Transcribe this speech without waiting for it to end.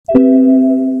Hi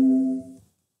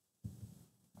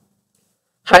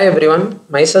everyone,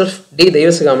 myself D.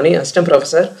 Devasigamani, Assistant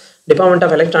Professor, Department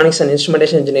of Electronics and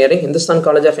Instrumentation Engineering, Hindustan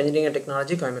College of Engineering and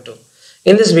Technology, Coimbatore.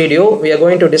 In this video, we are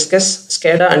going to discuss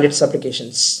SCADA and its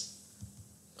applications.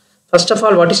 First of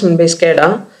all, what is meant by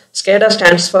SCADA? SCADA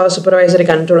stands for Supervisory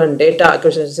Control and Data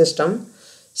Acquisition System.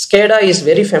 SCADA is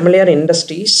very familiar in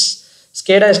industries.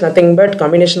 SCADA is nothing but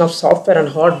combination of software and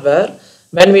hardware.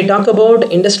 When we talk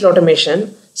about industrial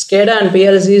automation, SCADA and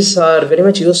PLCs are very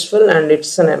much useful, and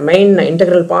it's a main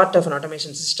integral part of an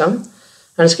automation system.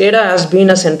 And SCADA has been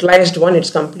a centralized one. It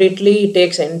completely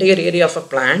takes the entire area of a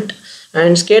plant.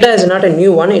 And SCADA is not a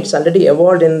new one. It's already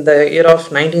evolved in the year of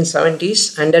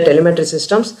 1970s under telemetry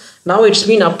systems. Now it's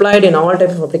been applied in all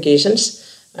types of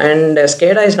applications. And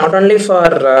SCADA is not only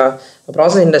for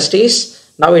process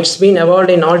industries. Now it's been evolved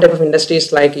in all types of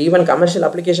industries, like even commercial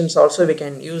applications also we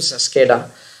can use SCADA.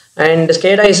 And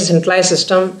SCADA is a centralized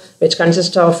system which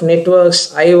consists of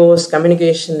networks, IOs,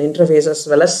 communication interfaces as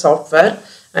well as software.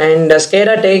 And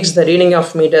SCADA takes the reading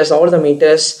of meters, all the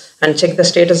meters, and check the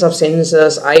status of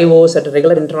sensors, IOs at a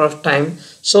regular interval of time.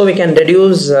 So we can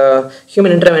reduce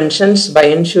human interventions by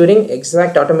ensuring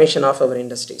exact automation of our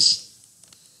industries.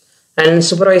 And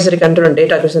supervisory control and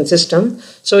data acquisition system,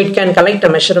 so it can collect the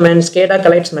measurements. SCADA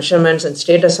collects measurements and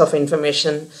status of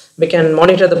information. We can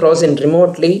monitor the process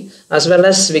remotely, as well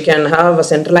as we can have a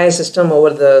centralized system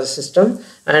over the system,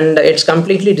 and it's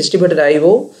completely distributed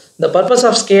IO. The purpose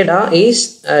of SCADA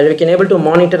is we can able to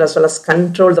monitor as well as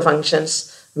control the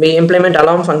functions. We implement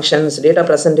alarm functions, data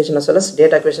presentation as well as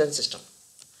data acquisition system.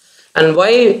 And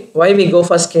why we go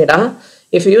for SCADA?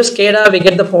 If we use SCADA, we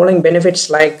get the following benefits,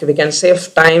 like we can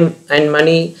save time and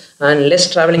money and less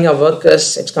traveling of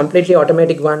workers. It's completely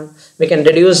automatic one. We can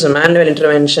reduce manual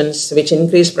interventions, which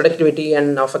increase productivity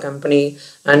of a company.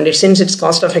 And since it's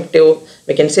cost effective,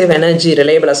 we can save energy,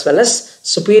 reliable as well as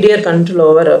superior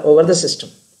control over the system.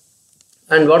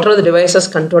 And what are the devices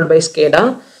controlled by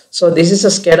SCADA? So this is a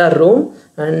SCADA room,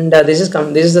 and this is the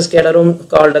SCADA room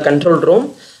called a control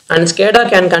room. And SCADA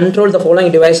can control the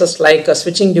following devices, like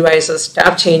switching devices,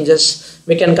 tap changes.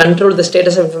 We can control the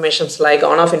status of information like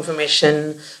on-off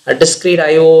information, discrete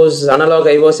IOs, analog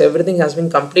IOs. Everything has been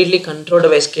completely controlled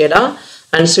by SCADA.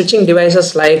 And switching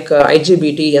devices like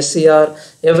IGBT, SCR,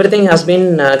 everything has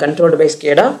been controlled by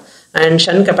SCADA. And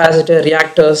shunt capacitor,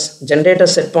 reactors, generator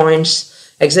set points,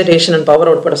 excitation and power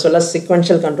output, as well as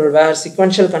sequential control, where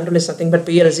sequential control is nothing but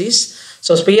PLCs.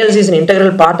 So PLC is an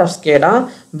integral part of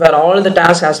SCADA, where all the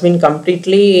tasks has been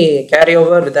completely carried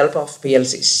over with the help of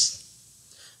PLCs.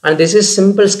 And this is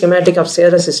simple schematic of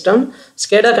SCADA system.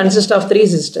 SCADA consists of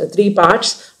three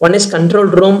parts. One is control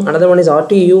room, another one is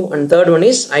RTU, and third one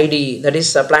is IDE, that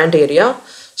is plant area.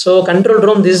 So control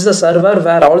room, this is the server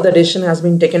where all the decision has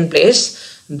been taken place.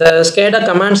 The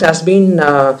SCADA commands has been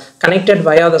connected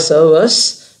via the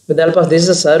servers with the help of this is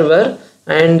a server.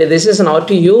 And this is an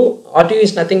RTU. RTU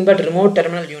is nothing but remote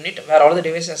terminal unit where all the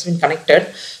devices has been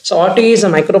connected. So RTU is a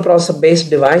microprocessor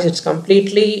based device. It's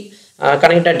completely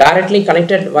directly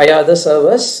connected via the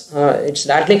servers. It's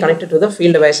directly connected to the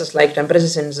field devices like temperature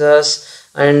sensors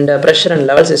and pressure and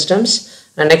level systems.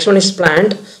 And next one is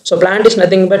plant. So plant is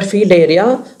nothing but field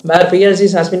area where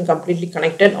PLCs has been completely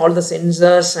connected. All the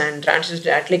sensors and transistors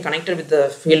directly connected with the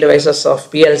field devices of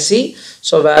PLC.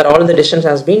 So where all the decisions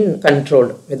has been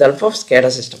controlled with the help of SCADA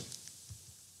system.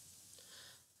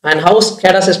 And how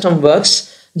SCADA system works?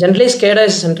 Generally, SCADA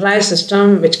is a centralized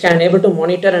system which can able to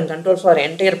monitor and control for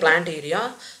entire plant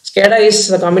area. SCADA is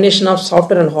a combination of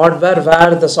software and hardware,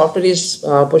 where the software is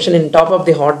positioned in top of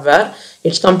the hardware.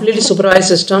 It's completely supervised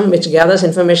system which gathers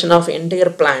information of entire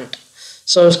plant.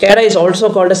 So SCADA is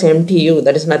also called as MTU,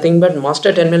 that is nothing but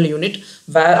master terminal unit,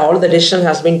 where all the decision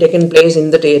has been taken place in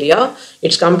that area.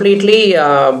 It's completely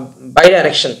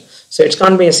bi-direction. So it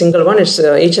can't be a single one. It's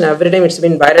each and every time it's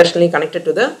been bidirectionally connected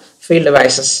to the field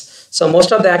devices. So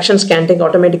most of the actions can take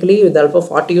automatically with the help of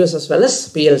RTUs as well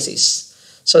as PLCs.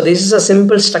 So this is a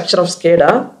simple structure of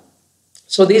SCADA.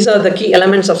 So these are the key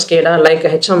elements of SCADA, like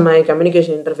HMI,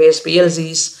 communication interface,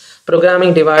 PLCs,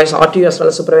 programming device, RTU as well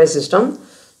as supervised system.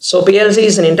 So PLC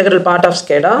is an integral part of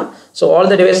SCADA. So all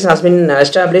the devices has been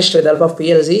established with the help of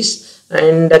PLCs.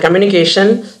 And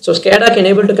communication. So SCADA can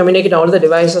able to communicate all the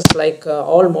devices, like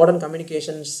all modern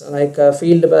communications like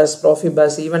field bus,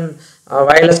 Profibus, even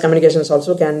wireless communications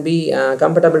also can be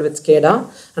compatible with SCADA.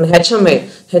 And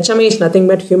HMI is nothing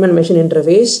but human machine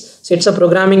interface. So it's a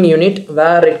programming unit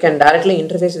where it can directly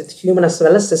interface with human as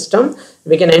well as system.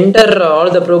 We can enter all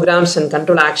the programs and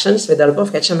control actions with the help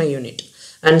of HMI unit.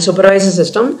 And supervisor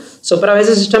system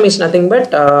is nothing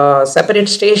but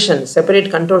separate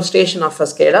control station of a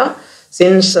SCADA.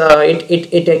 since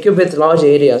it equipped with large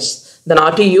areas. Then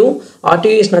RTU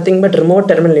is nothing but remote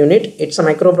terminal unit. It's a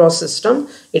microprocessor system.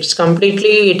 It's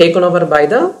completely taken over by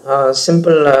the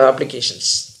simple applications.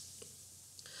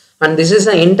 And this is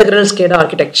an integral SCADA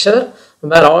architecture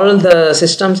where all the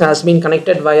systems has been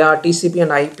connected via TCP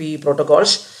and IP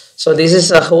protocols. So this is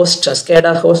a host, a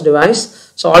SCADA host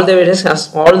device. So all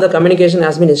the communication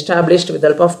has been established with the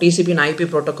help of TCP and IP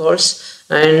protocols,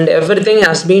 and everything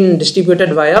has been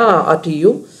distributed via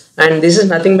RTU. And this is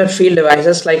nothing but field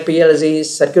devices like PLCs,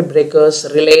 circuit breakers,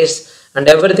 relays, and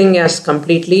everything has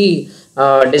completely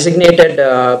designated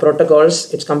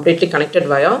protocols. It's completely connected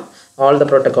via all the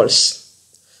protocols.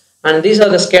 And these are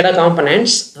the SCADA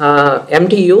components.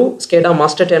 MTU, SCADA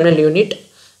Master Terminal Unit.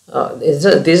 This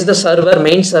is the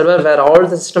main server where all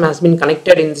the system has been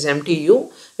connected in this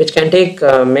MTU, which can take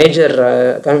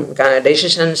major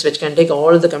decisions, which can take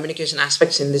all the communication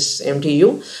aspects in this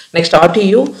MTU. Next,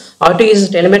 RTU. RTU is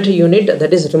a telemetry unit,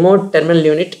 that is remote terminal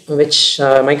unit, which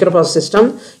microprocessor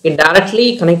system. It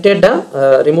directly connected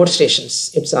the remote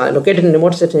stations. It's located in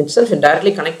remote station itself. It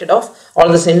directly connected off all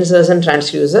the sensors and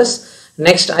transducers.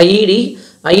 Next, IED.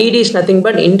 IED is nothing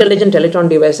but intelligent electron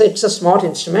device. It's a smart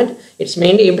instrument. It's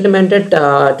mainly implemented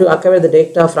to acquire the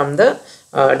data from the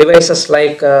devices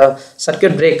like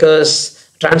circuit breakers,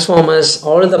 transformers.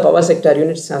 All the power sector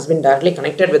units has been directly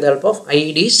connected with the help of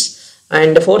IEDs.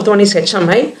 And the fourth one is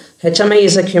HMI. HMI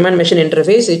is a human machine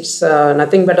interface. It's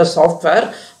nothing but a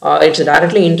software. It's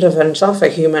directly interference of a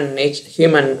human with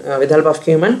the help of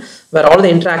human, where all the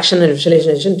interaction and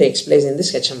visualization takes place in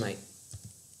this HMI.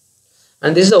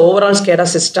 And this is the overall SCADA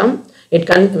system.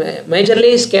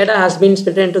 Majorly SCADA has been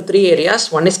split into three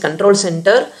areas. One is control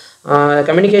center,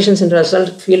 communication center as well,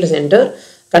 field center.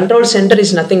 Control center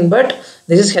is nothing but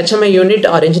this is HMI unit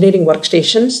or engineering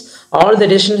workstations. All the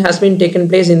decision has been taken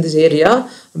place in this area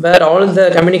where all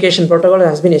the communication protocol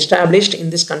has been established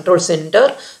in this control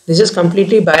center. This is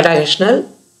completely bidirectional.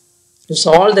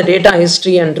 So all the data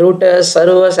history and routers,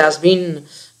 servers has been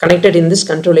connected in this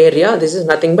control area. This is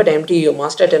nothing but MTU,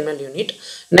 Master Terminal Unit.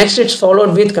 Next, it's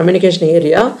followed with communication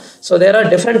area. So there are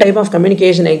different type of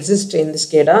communication exist in this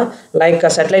SCADA, like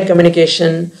satellite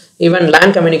communication, even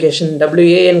LAN communication,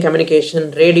 WAN communication,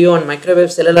 radio and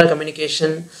microwave cellular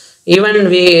communication. Even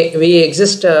we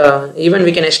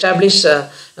can establish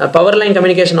power line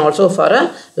communication also for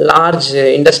a large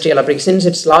industrial application. Since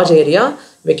it's large area,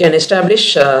 we can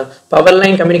establish power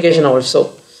line communication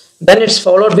also. Then it's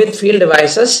followed with field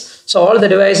devices. So all the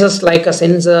devices like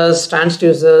sensors,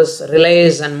 transducers,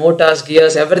 relays and motors,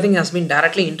 gears, everything has been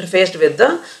directly interfaced with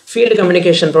the field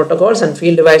communication protocols and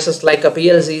field devices like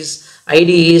PLCs,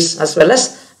 IDEs as well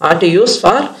as RTUs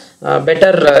for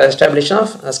better establishment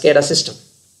of SCADA system.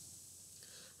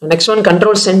 Next one,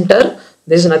 control center.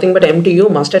 This is nothing but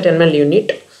MTU, Master Terminal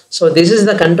Unit. So this is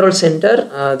the control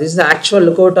center. This is the actual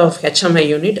lookout of HMI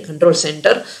unit, control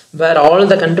center, where all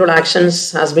the control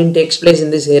actions has been takes place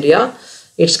in this area.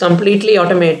 It's completely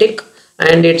automatic,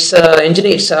 and its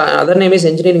other name is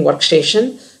engineering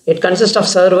workstation. It consists of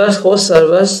servers, host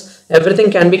servers.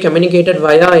 Everything can be communicated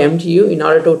via MTU in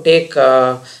order to take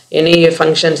any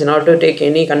functions, in order to take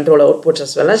any control outputs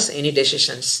as well as any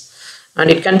decisions. And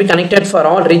it can be connected for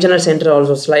all regional center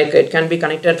also. It's like it can be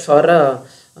connected for a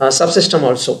subsystem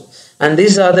also. And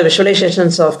these are the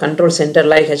visualizations of control center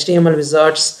like HTML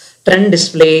wizards, trend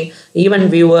display,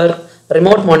 event viewer,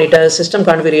 remote monitor, system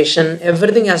configuration.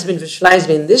 Everything has been visualized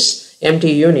in this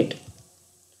MTU unit.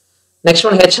 Next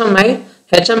one, HMI.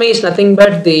 HMI is nothing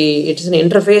but it is an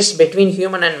interface between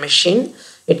human and machine.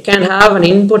 It can have an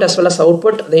input as well as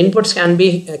output. The inputs can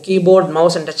be a keyboard,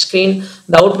 mouse and touch screen.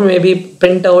 The output may be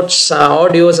printouts,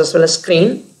 audios as well as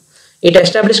screen. It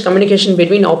establishes communication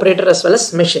between operator as well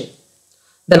as machine.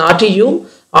 Then RTU.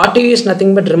 RTU is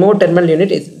nothing but remote terminal unit.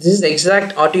 This is the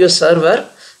exact RTU server.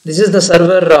 This is the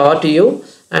server RTU,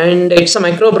 and it's a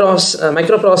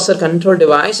microprocessor control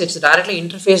device. It's directly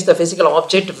interface the physical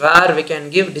object where we can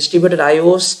give distributed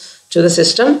IOs to the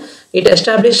system. It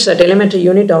establishes a telemetry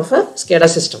unit of a SCADA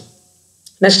system.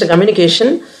 Next,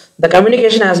 communication. The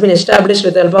communication has been established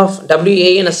with the help of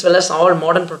WAN as well as all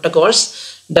modern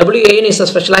protocols. WAN is a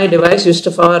specialized device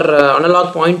used for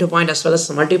analog point-to-point as well as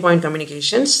multi-point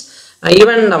communications.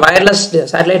 Even a wireless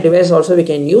satellite device also we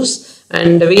can use,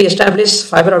 and we establish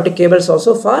fiber optic cables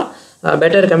also for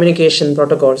better communication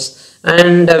protocols.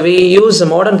 And we use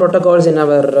modern protocols in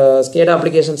our SCADA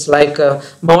applications like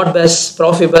Modbus,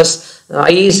 Profibus,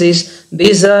 IECs.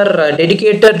 These are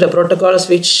dedicated protocols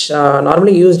which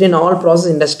normally used in all process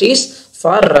industries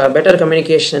for better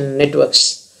communication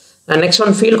networks. And next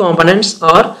one, field components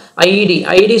or IED.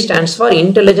 IED stands for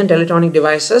Intelligent Electronic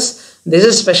Devices. This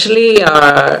is specially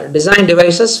designed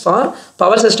devices for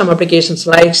power system applications,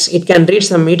 like it can read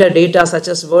some meter data such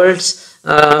as volts,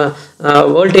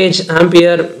 voltage,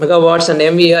 ampere, megawatts and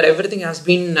MVR. Everything has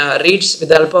been reads with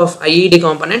the help of IED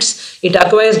components. It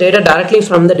acquires data directly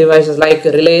from the devices like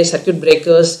relays, circuit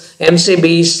breakers,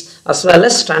 MCBs as well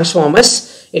as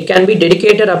transformers. It can be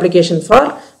dedicated application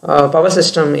for power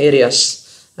system areas.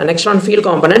 And next one, field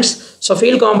components. So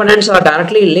field components are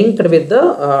directly linked with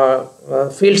the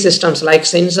field systems like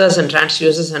sensors and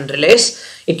transducers and relays.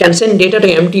 It can send data to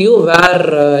MTU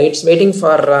where it's waiting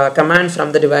for command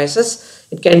from the devices.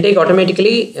 It can take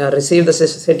automatically receive the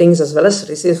settings as well as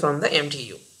receive from the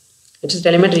MTU. It's a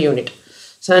telemetry unit.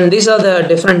 So, and these are the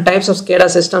different types of SCADA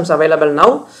systems available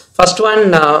now. First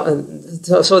one,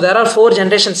 so there are 4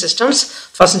 generation systems: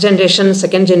 first generation,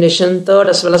 second generation, third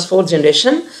as well as fourth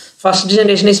generation. First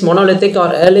generation is monolithic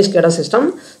or early SCADA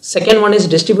system. Second one is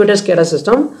distributed SCADA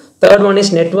system. Third one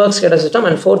is network SCADA system,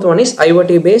 and fourth one is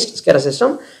IoT based SCADA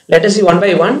system. Let us see one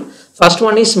by one. First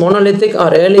one is monolithic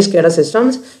or early SCADA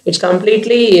systems. It's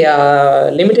completely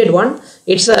limited one.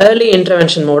 It's an early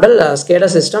intervention model SCADA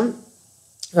system.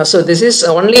 So this is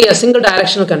only a single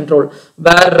directional control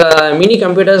where mini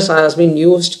computers has been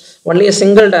used. Only a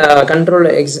single control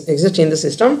exists in the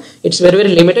system. It's very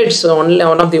limited. It's only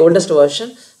one of the oldest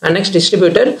version. And next,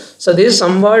 distributed. So this is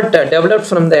somewhat developed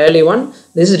from the early one.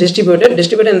 This is distributed.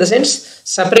 Distributed in the sense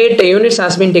separate units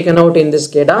has been taken out in this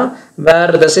SCADA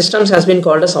where the systems has been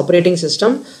called as operating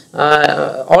system.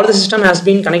 All the system has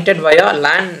been connected via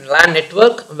LAN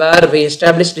network where we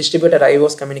established distributed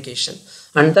IOS communication.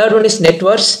 And third one is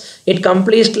networks. It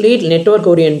completely network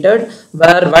oriented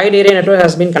where wide area network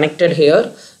has been connected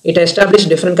here. It established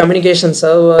different communication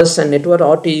servers and network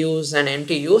RTUs and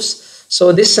MTUs.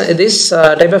 So this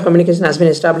type of communication has been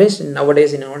established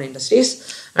nowadays in all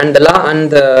industries. And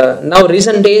now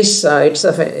recent days it's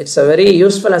a very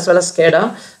useful as well as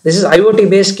SCADA. This is IoT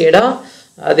based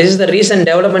SCADA. This is the recent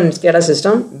development in SCADA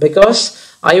system because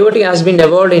IoT has been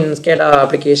evolved in SCADA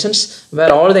applications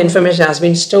where all the information has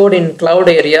been stored in cloud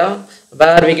area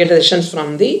where we get the decisions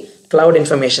from the cloud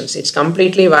informations. It's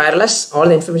completely wireless. All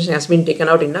the information has been taken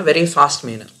out in a very fast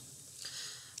manner.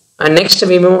 And next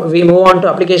we move on to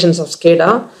applications of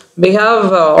SCADA. We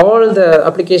have all the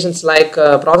applications like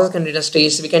process control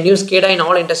industries. We can use SCADA in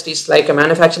all industries like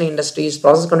manufacturing industries,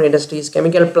 process control industries,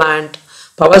 chemical plant,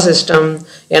 power system,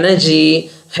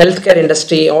 energy, healthcare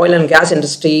industry, oil and gas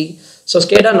industry. So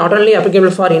SCADA not only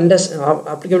applicable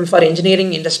for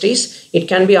engineering industries, it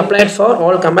can be applied for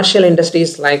all commercial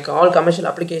industries like all commercial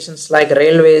applications like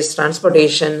railways,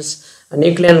 transportations,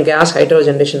 nuclear and gas hydro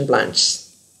generation plants.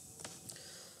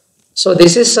 So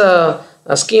this is a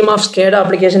scheme of SCADA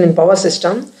application in power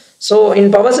system. So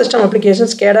in power system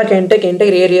applications, SCADA can take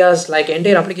entire areas like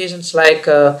entire applications like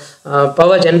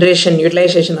power generation,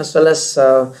 utilization as well as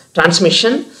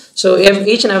transmission. So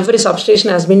each and every substation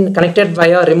has been connected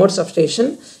via remote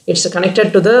substation. It's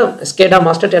connected to the SCADA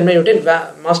master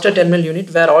terminal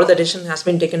unit where all the decision has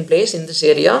been taken place in this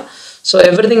area. So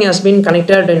everything has been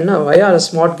connected in via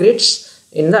smart grids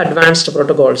in the advanced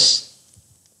protocols.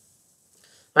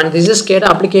 And this is SCADA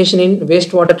application in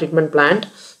wastewater treatment plant.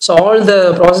 So all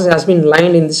the process has been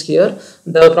lined in this here.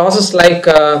 The process like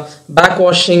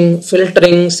backwashing,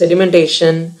 filtering,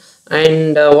 sedimentation,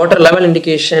 and water level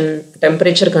indication,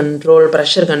 temperature control,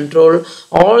 pressure control,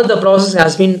 all the process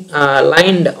has been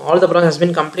lined, all the process has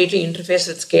been completely interfaced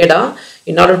with SCADA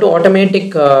in order to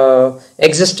automatic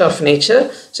exist of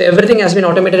nature. So everything has been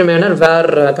automated manner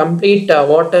where complete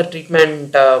water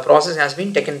treatment process has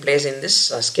been taken place in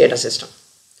this SCADA system.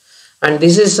 And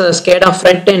this is SCADA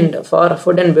front end for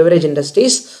food and beverage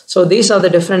industries. So these are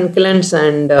the different kilns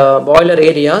and boiler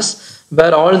areas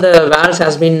where all the valves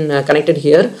has been connected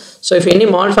here. So if any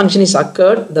malfunction is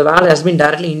occurred, the valve has been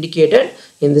directly indicated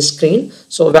in this screen.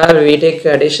 So where we take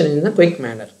a decision in a quick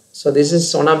manner. So this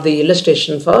is one of the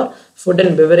illustration for food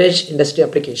and beverage industry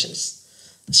applications.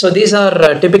 So these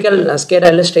are typical SCADA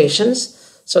illustrations.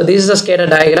 So this is a SCADA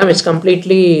diagram. It's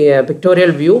completely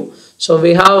pictorial view. So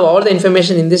we have all the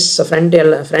information in this front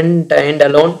end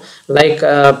alone, like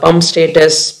pump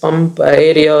status, pump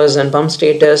areas and pump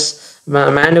status,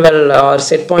 manual or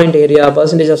set point area,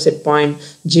 percentage of set point,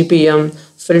 GPM,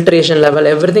 filtration level,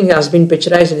 everything has been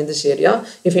picturized in this area.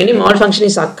 If any malfunction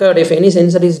is occurred, if any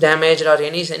sensor is damaged or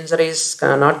any sensor is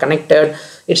not connected,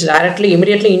 it's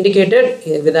immediately indicated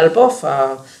with the help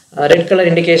of red color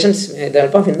indications with the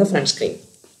help of in the front screen.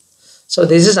 So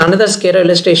this is another SCADA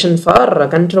illustration for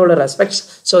controller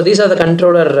aspects. So these are the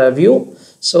controller view.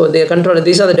 So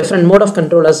these are the different mode of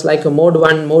controllers like mode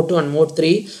 1, mode 2 and mode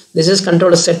 3. This is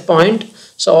controller set point.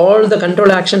 So all the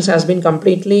control actions has been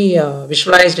completely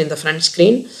visualized in the front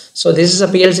screen. So this is a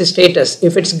PLC status.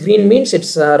 If it's green means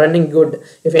it's running good.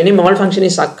 If any malfunction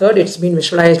is occurred, it's been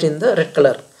visualized in the red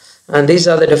color. And these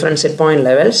are the different set point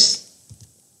levels.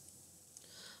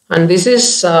 And this is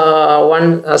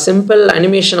one simple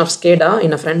animation of SCADA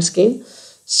in a front screen.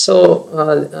 So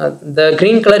the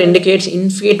green color indicates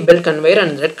in-feed belt conveyor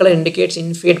and red color indicates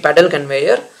in-feed pedal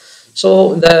conveyor.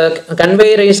 So the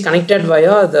conveyor is connected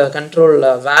via the control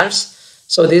valves.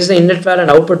 So this is the inlet valve and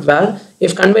output valve.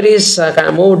 If conveyor is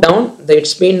moved down,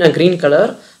 it's been a green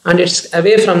color, and it's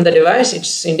away from the device,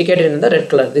 it's indicated in the red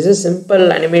color. This is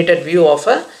simple animated view of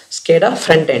a SCADA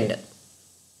front end.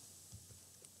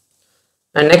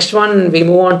 And next one, we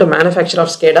move on to manufacture of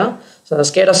SCADA. So the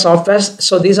SCADA softwares.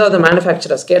 So these are the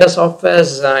manufacturers, SCADA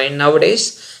softwares in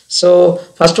nowadays. So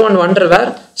first one, Wonderware.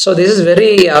 So this is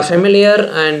very familiar,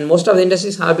 and most of the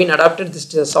industries have been adopted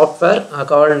this software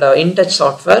called InTouch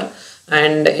software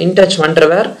and InTouch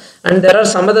Wonderware. And there are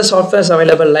some other softwares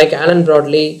available like Allen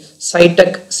Bradley,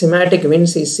 Cytec, Simatic,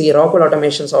 WinCC, Rockwell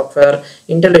Automation Software,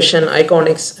 Intellivision,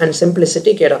 Iconics, and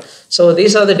Simplicity SCADA. So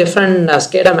these are the different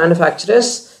SCADA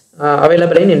manufacturers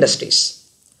available in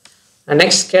industries. And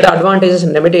next, SCADA advantages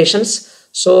and limitations.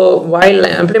 So while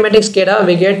implementing SCADA,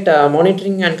 we get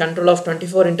monitoring and control of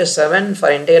 24/7 for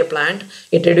entire plant.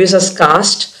 It reduces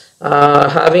cost.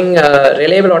 Having a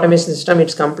reliable automation system,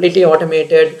 it's completely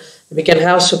automated. We can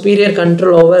have superior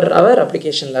control over our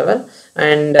application level,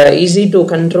 and easy to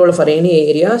control for any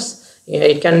areas.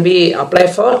 It can be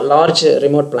applied for large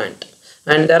remote plant.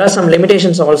 And there are some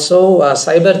limitations also,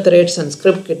 cyber threats and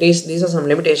script kiddies. These are some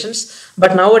limitations.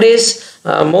 But nowadays,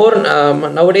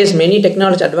 nowadays many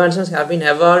technology advancements have been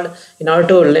evolved in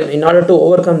order to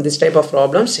overcome this type of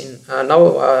problems. Now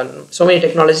so many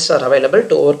technologies are available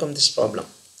to overcome this problem.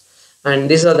 And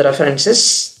these are the references.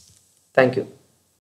 Thank you.